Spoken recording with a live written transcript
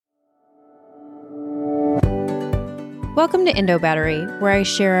Welcome to Endo Battery, where I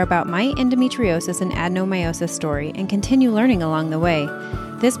share about my endometriosis and adenomyosis story and continue learning along the way.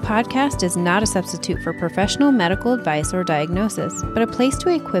 This podcast is not a substitute for professional medical advice or diagnosis, but a place to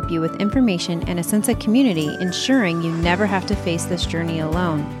equip you with information and a sense of community, ensuring you never have to face this journey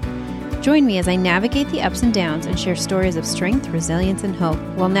alone. Join me as I navigate the ups and downs and share stories of strength, resilience, and hope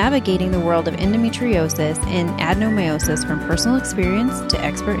while navigating the world of endometriosis and adenomyosis from personal experience to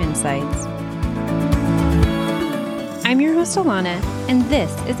expert insights. I'm your host, Alanna, and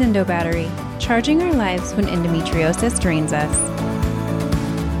this is Endo Battery, charging our lives when endometriosis drains us.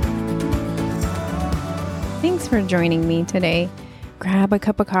 Thanks for joining me today. Grab a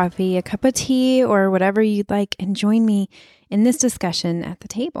cup of coffee, a cup of tea, or whatever you'd like, and join me in this discussion at the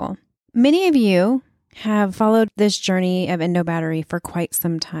table. Many of you have followed this journey of Endo Battery for quite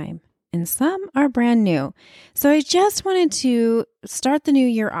some time, and some are brand new. So I just wanted to start the new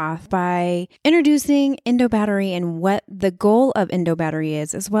year off by introducing Endo Battery and what the goal of Endo Battery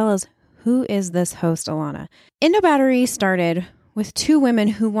is, as well as who is this host, Alanna. Endo Battery started with two women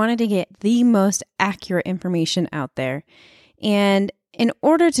who wanted to get the most accurate information out there. And in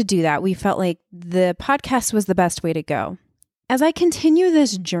order to do that, we felt like the podcast was the best way to go. As I continue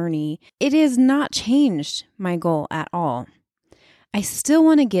this journey, it has not changed my goal at all. I still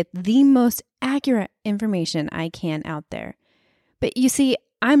want to get the most accurate information I can out there. But you see,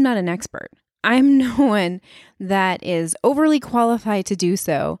 I'm not an expert. I'm no one that is overly qualified to do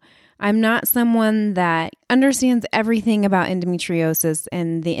so. I'm not someone that understands everything about endometriosis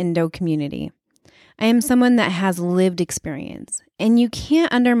and the endo community. I am someone that has lived experience, and you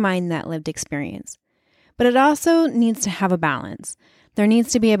can't undermine that lived experience. But it also needs to have a balance. There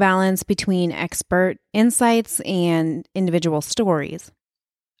needs to be a balance between expert insights and individual stories.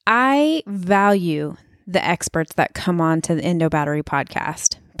 I value the experts that come on to the Endo Battery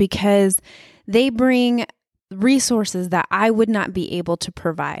podcast because they bring resources that I would not be able to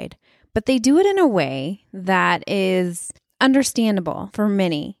provide, but they do it in a way that is understandable for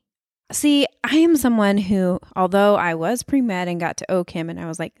many. See, I am someone who, although I was pre-med and got to OChem and I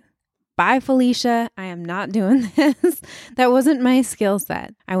was like, bye, Felicia, I am not doing this. That wasn't my skill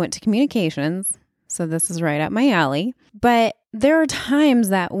set. I went to communications, so this is right up my alley. But there are times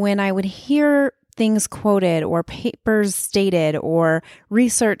that when I would hear things quoted or papers stated or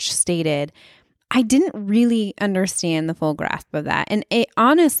research stated, I didn't really understand the full grasp of that. And it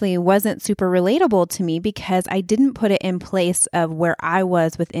honestly wasn't super relatable to me because I didn't put it in place of where I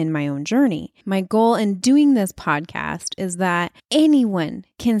was within my own journey. My goal in doing this podcast is that anyone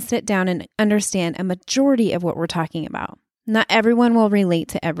can sit down and understand a majority of what we're talking about. Not everyone will relate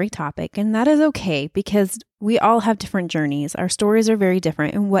to every topic, and that is okay because we all have different journeys. Our stories are very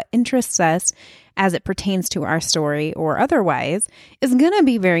different, and what interests us as it pertains to our story or otherwise is going to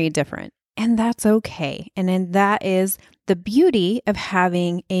be very different. And that's okay. And then that is the beauty of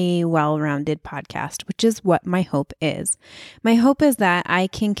having a well-rounded podcast, which is what my hope is. My hope is that I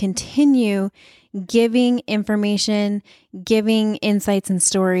can continue giving information, giving insights and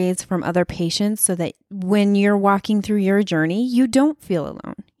stories from other patients so that when you're walking through your journey, you don't feel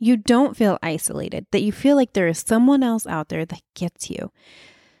alone. You don't feel isolated, that you feel like there is someone else out there that gets you.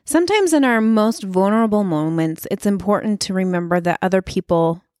 Sometimes in our most vulnerable moments, it's important to remember that other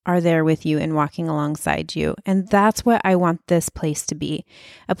people are there with you and walking alongside you. And that's what I want this place to be,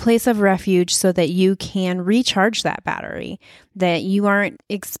 a place of refuge so that you can recharge that battery, that you aren't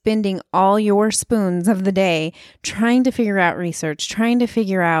expending all your spoons of the day trying to figure out research, trying to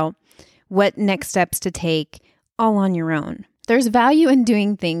figure out what next steps to take all on your own. There's value in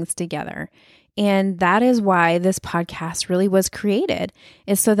doing things together. And that is why this podcast really was created,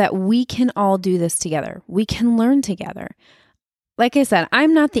 is so that we can all do this together. We can learn together. Like I said,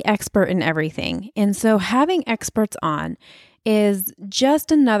 I'm not the expert in everything. And so having experts on is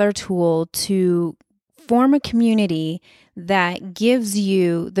just another tool to form a community that gives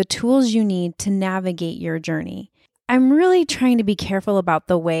you the tools you need to navigate your journey. I'm really trying to be careful about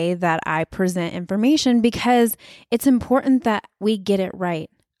the way that I present information because it's important that we get it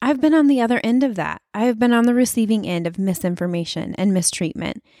right. I've been on the other end of that. I've been on the receiving end of misinformation and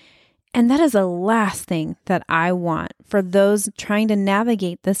mistreatment. And that is the last thing that I want for those trying to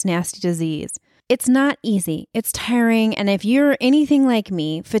navigate this nasty disease. It's not easy. It's tiring. And if you're anything like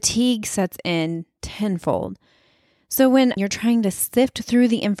me, fatigue sets in tenfold. So when you're trying to sift through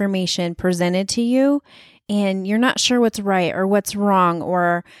the information presented to you and you're not sure what's right or what's wrong,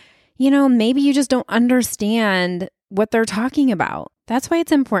 or, maybe you just don't understand what they're talking about. That's why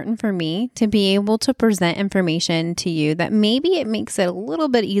it's important for me to be able to present information to you that maybe it makes it a little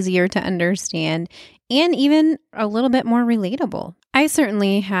bit easier to understand and even a little bit more relatable. I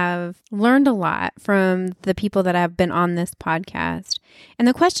certainly have learned a lot from the people that have been on this podcast. And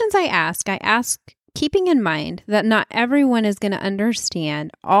the questions I ask keeping in mind that not everyone is going to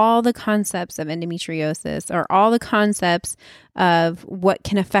understand all the concepts of endometriosis or all the concepts of what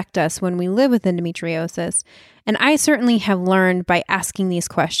can affect us when we live with endometriosis. And I certainly have learned by asking these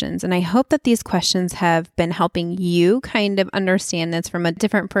questions. And I hope that these questions have been helping you kind of understand this from a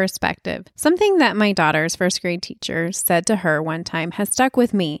different perspective. Something that my daughter's first grade teacher said to her one time has stuck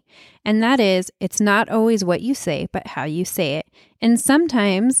with me. And that is, it's not always what you say, but how you say it. And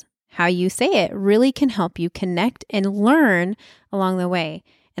sometimes how you say it really can help you connect and learn along the way.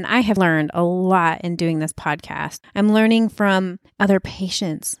 And I have learned a lot in doing this podcast. I'm learning from other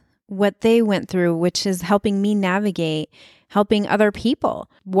patients, what they went through, which is helping me navigate, helping other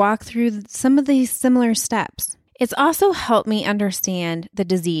people walk through some of these similar steps. It's also helped me understand the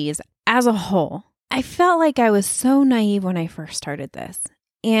disease as a whole. I felt like I was so naive when I first started this.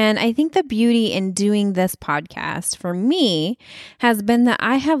 And I think the beauty in doing this podcast for me has been that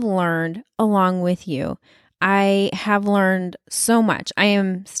I have learned along with you. I have learned so much. I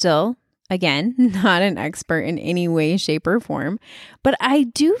am still, again, not an expert in any way, shape, or form, but I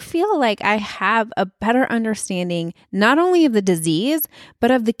do feel like I have a better understanding not only of the disease,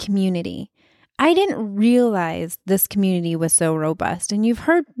 but of the community. I didn't realize this community was so robust. And you've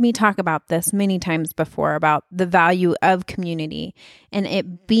heard me talk about this many times before about the value of community and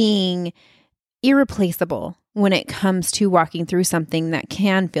it being irreplaceable when it comes to walking through something that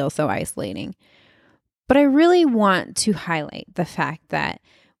can feel so isolating. But I really want to highlight the fact that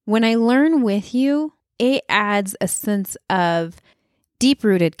when I learn with you, it adds a sense of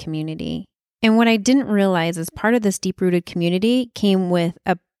deep-rooted community. And what I didn't realize is part of this deep-rooted community came with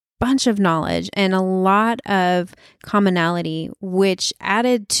a bunch of knowledge and a lot of commonality, which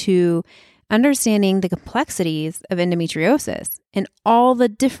added to understanding the complexities of endometriosis and all the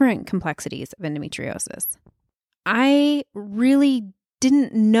different complexities of endometriosis. I really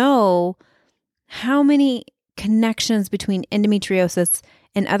didn't know how many connections between endometriosis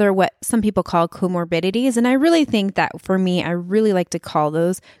and other what some people call comorbidities. And I really think that for me, I really like to call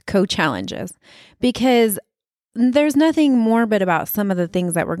those co-challenges because there's nothing morbid about some of the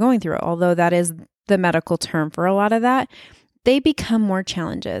things that we're going through, although that is the medical term for a lot of that. They become more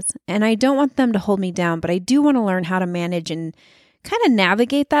challenges. And I don't want them to hold me down, but I do want to learn how to manage and kind of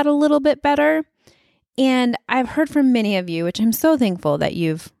navigate that a little bit better. And I've heard from many of you, which I'm so thankful that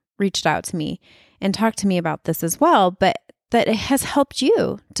you've reached out to me and talked to me about this as well, but that it has helped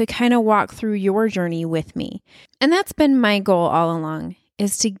you to kind of walk through your journey with me. And that's been my goal all along,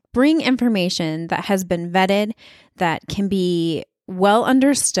 is to bring information that has been vetted, that can be well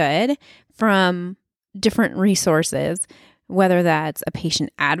understood from different resources, whether that's a patient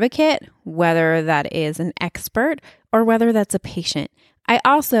advocate, whether that is an expert, or whether that's a patient. I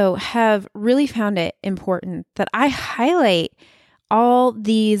also have really found it important that I highlight all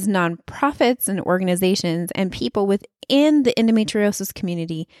these nonprofits and organizations and people within the endometriosis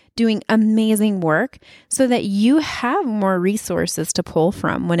community doing amazing work so that you have more resources to pull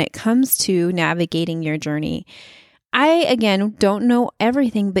from when it comes to navigating your journey. I, again, don't know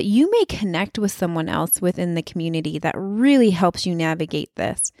everything, but you may connect with someone else within the community that really helps you navigate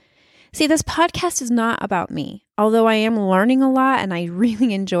this. See, this podcast is not about me. Although I am learning a lot and I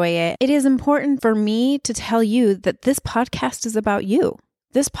really enjoy it, it is important for me to tell you that this podcast is about you.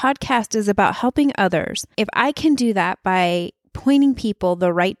 This podcast is about helping others. If I can do that by pointing people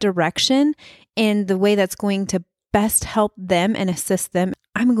the right direction in the way that's going to best help them and assist them,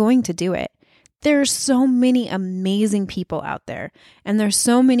 I'm going to do it. There's so many amazing people out there, and there's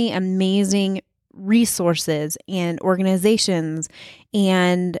so many amazing resources and organizations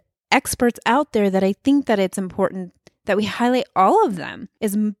and experts out there that I think that it's important that we highlight all of them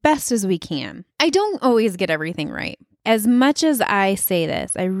as best as we can. I don't always get everything right. As much as I say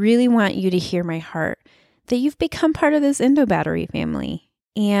this, I really want you to hear my heart that you've become part of this Endo Battery family.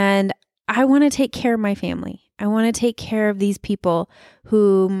 And I want to take care of my family. I want to take care of these people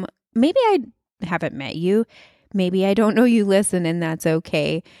whom maybe I haven't met you. Maybe I don't know you listen, and that's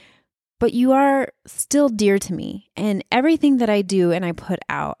okay. But you are still dear to me, and everything that I do and I put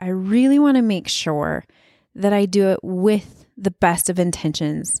out, I really want to make sure that I do it with the best of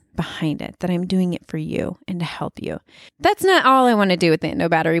intentions behind it, that I'm doing it for you and to help you. That's not all I want to do with the Endo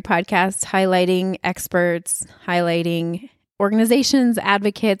Battery podcast, highlighting experts, highlighting organizations,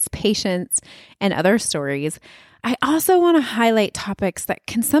 advocates, patients, and other stories. I also want to highlight topics that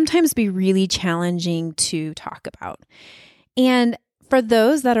can sometimes be really challenging to talk about. And for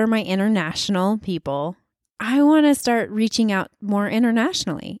those that are my international people, I want to start reaching out more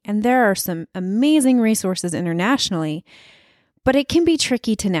internationally. And there are some amazing resources internationally. but it can be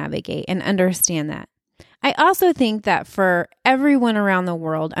tricky to navigate and understand that. I also think that for everyone around the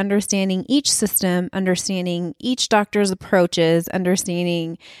world, understanding each system, understanding each doctor's approaches,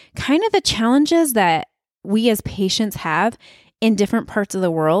 understanding kind of the challenges that we as patients have in different parts of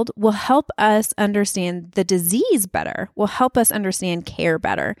the world will help us understand the disease better, will help us understand care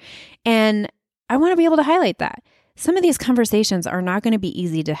better. And I want to be able to highlight that. Some of these conversations are not going to be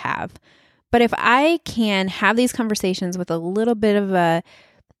easy to have. But if I can have these conversations with a little bit of a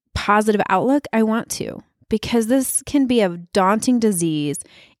positive outlook, I want to, because this can be a daunting disease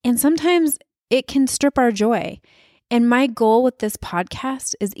and sometimes it can strip our joy. And my goal with this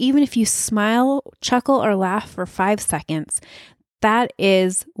podcast is even if you smile, chuckle, or laugh for 5 seconds, that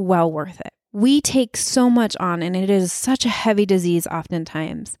is well worth it. We take so much on and it is such a heavy disease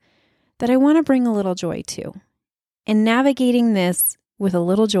oftentimes that I want to bring a little joy to. And navigating this with a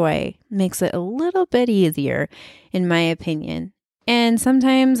little joy makes it a little bit easier, in my opinion. And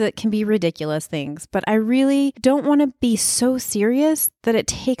sometimes it can be ridiculous things, but I really don't want to be so serious that it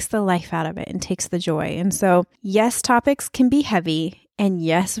takes the life out of it and takes the joy. And so, yes, topics can be heavy. And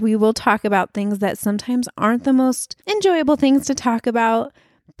yes, we will talk about things that sometimes aren't the most enjoyable things to talk about,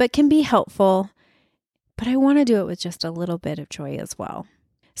 but can be helpful. But I want to do it with just a little bit of joy as well.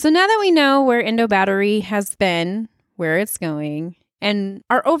 So now that we know where Endo Battery has been, where it's going, and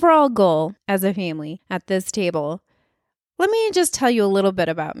our overall goal as a family at this table, let me just tell you a little bit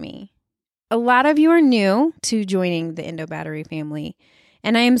about me. A lot of you are new to joining the Endo Battery family,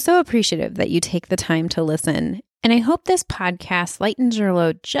 and I am so appreciative that you take the time to listen. And I hope this podcast lightens your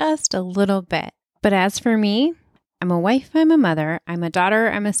load just a little bit. But as for me, I'm a wife, I'm a mother, I'm a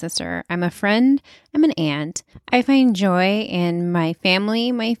daughter, I'm a sister, I'm a friend, I'm an aunt. I find joy in my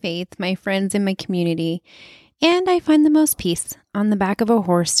family, my faith, my friends, and my community. And I find the most peace on the back of a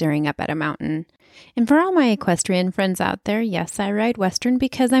horse staring up at a mountain. And for all my equestrian friends out there, yes, I ride Western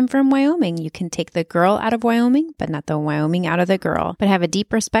because I'm from Wyoming. You can take the girl out of Wyoming, but not the Wyoming out of the girl. But have a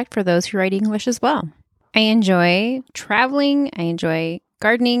deep respect for those who ride English as well. I enjoy traveling. I enjoy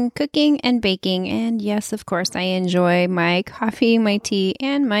gardening, cooking, and baking. And yes, of course, I enjoy my coffee, my tea,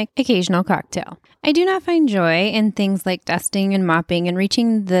 and my occasional cocktail. I do not find joy in things like dusting and mopping and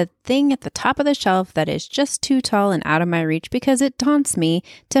reaching the thing at the top of the shelf that is just too tall and out of my reach because it taunts me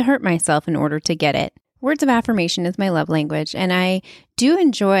to hurt myself in order to get it. Words of affirmation is my love language, and I do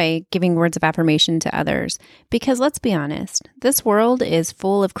enjoy giving words of affirmation to others because let's be honest, this world is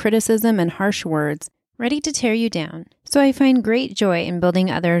full of criticism and harsh words ready to tear you down. So I find great joy in building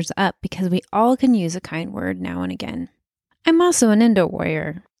others up because we all can use a kind word now and again. I'm also an endo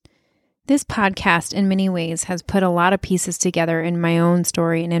warrior. This podcast in many ways has put a lot of pieces together in my own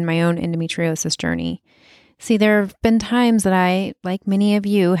story and in my own endometriosis journey. See, there have been times that I, like many of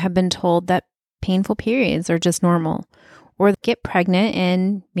you, have been told that painful periods are just normal, or get pregnant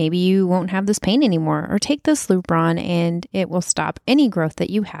and maybe you won't have this pain anymore, or take this Lupron and it will stop any growth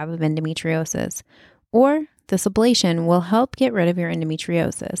that you have of endometriosis. Or this ablation will help get rid of your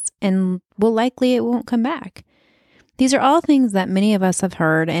endometriosis and it won't come back. These are all things that many of us have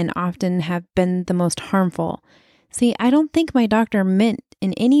heard and often have been the most harmful. See, I don't think my doctor meant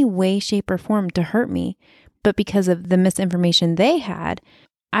in any way, shape, or form to hurt me, but because of the misinformation they had,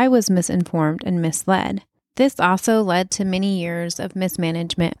 I was misinformed and misled. This also led to many years of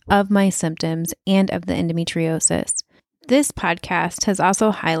mismanagement of my symptoms and of the endometriosis. This podcast has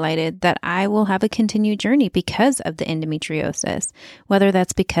also highlighted that I will have a continued journey because of the endometriosis, whether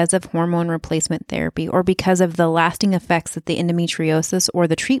that's because of hormone replacement therapy or because of the lasting effects that the endometriosis or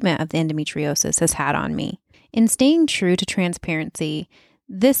the treatment of the endometriosis has had on me. In staying true to transparency,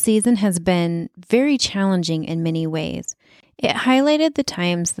 this season has been very challenging in many ways. It highlighted the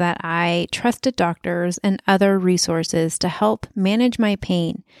times that I trusted doctors and other resources to help manage my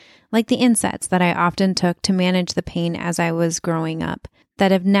pain, like the NSAIDs that I often took to manage the pain as I was growing up,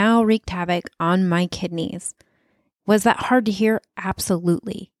 that have now wreaked havoc on my kidneys. Was that hard to hear?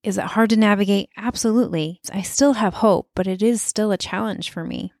 Absolutely. Is it hard to navigate? Absolutely. I still have hope, but it is still a challenge for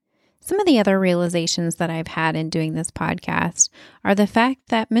me. Some of the other realizations that I've had in doing this podcast are the fact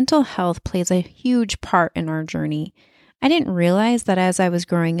that mental health plays a huge part in our journey. I didn't realize that as I was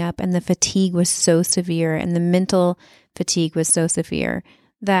growing up and the fatigue was so severe and the mental fatigue was so severe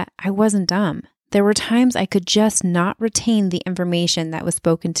that I wasn't dumb. There were times I could just not retain the information that was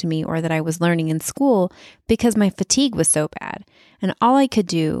spoken to me or that I was learning in school because my fatigue was so bad. And all I could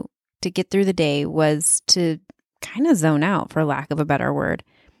do to get through the day was to kind of zone out, for lack of a better word.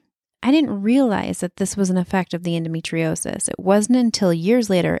 I didn't realize that this was an effect of the endometriosis. It wasn't until years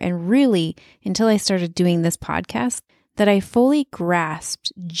later, and really until I started doing this podcast, that I fully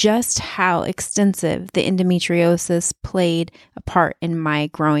grasped just how extensive the endometriosis played a part in my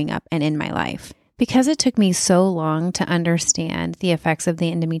growing up and in my life. Because it took me so long to understand the effects of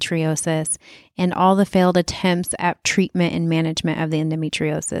the endometriosis and all the failed attempts at treatment and management of the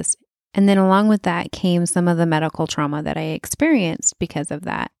endometriosis. And then along with that came some of the medical trauma that I experienced because of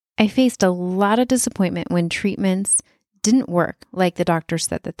that. I faced a lot of disappointment when treatments didn't work like the doctor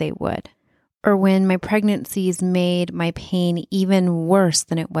said that they would, or when my pregnancies made my pain even worse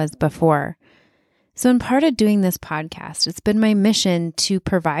than it was before. So in part of doing this podcast, it's been my mission to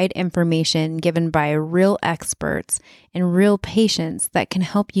provide information given by real experts and real patients that can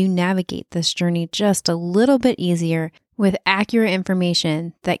help you navigate this journey just a little bit easier with accurate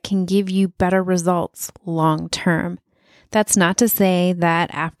information that can give you better results long term. That's not to say that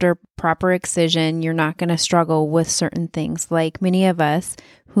after proper excision, you're not going to struggle with certain things, like many of us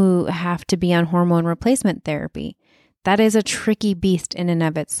who have to be on hormone replacement therapy. That is a tricky beast in and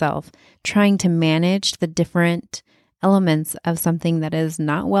of itself, trying to manage the different elements of something that is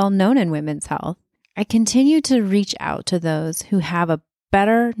not well known in women's health. I continue to reach out to those who have a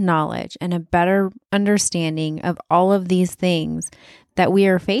better knowledge and a better understanding of all of these things that we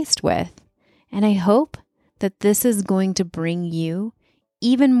are faced with. And I hope that this is going to bring you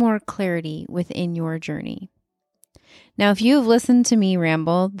even more clarity within your journey. Now, if you have listened to me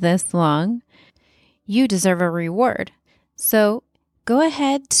ramble this long, you deserve a reward. So go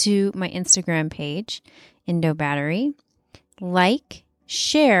ahead to my Instagram page, Endo Battery, like,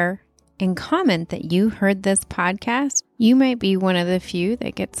 share, and comment that you heard this podcast. You might be one of the few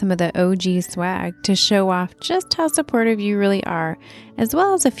that get some of the OG swag to show off just how supportive you really are, as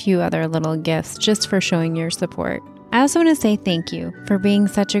well as a few other little gifts just for showing your support. I also want to say thank you for being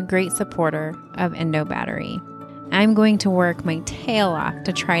such a great supporter of Endo Battery. I'm going to work my tail off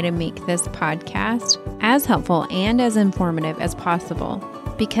to try to make this podcast as helpful and as informative as possible,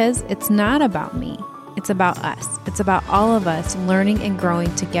 because it's not about me. It's about us. It's about all of us learning and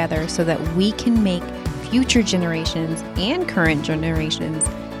growing together so that we can make future generations and current generations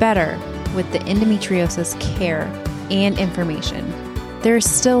better with the endometriosis care and information. There's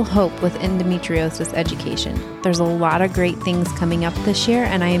still hope with endometriosis education. There's a lot of great things coming up this year,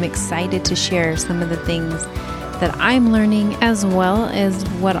 and I am excited to share some of the things that I'm learning, as well as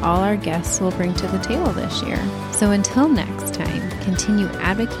what all our guests will bring to the table this year. So until next time, continue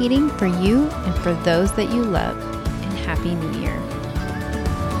advocating for you and for those that you love, and Happy New Year.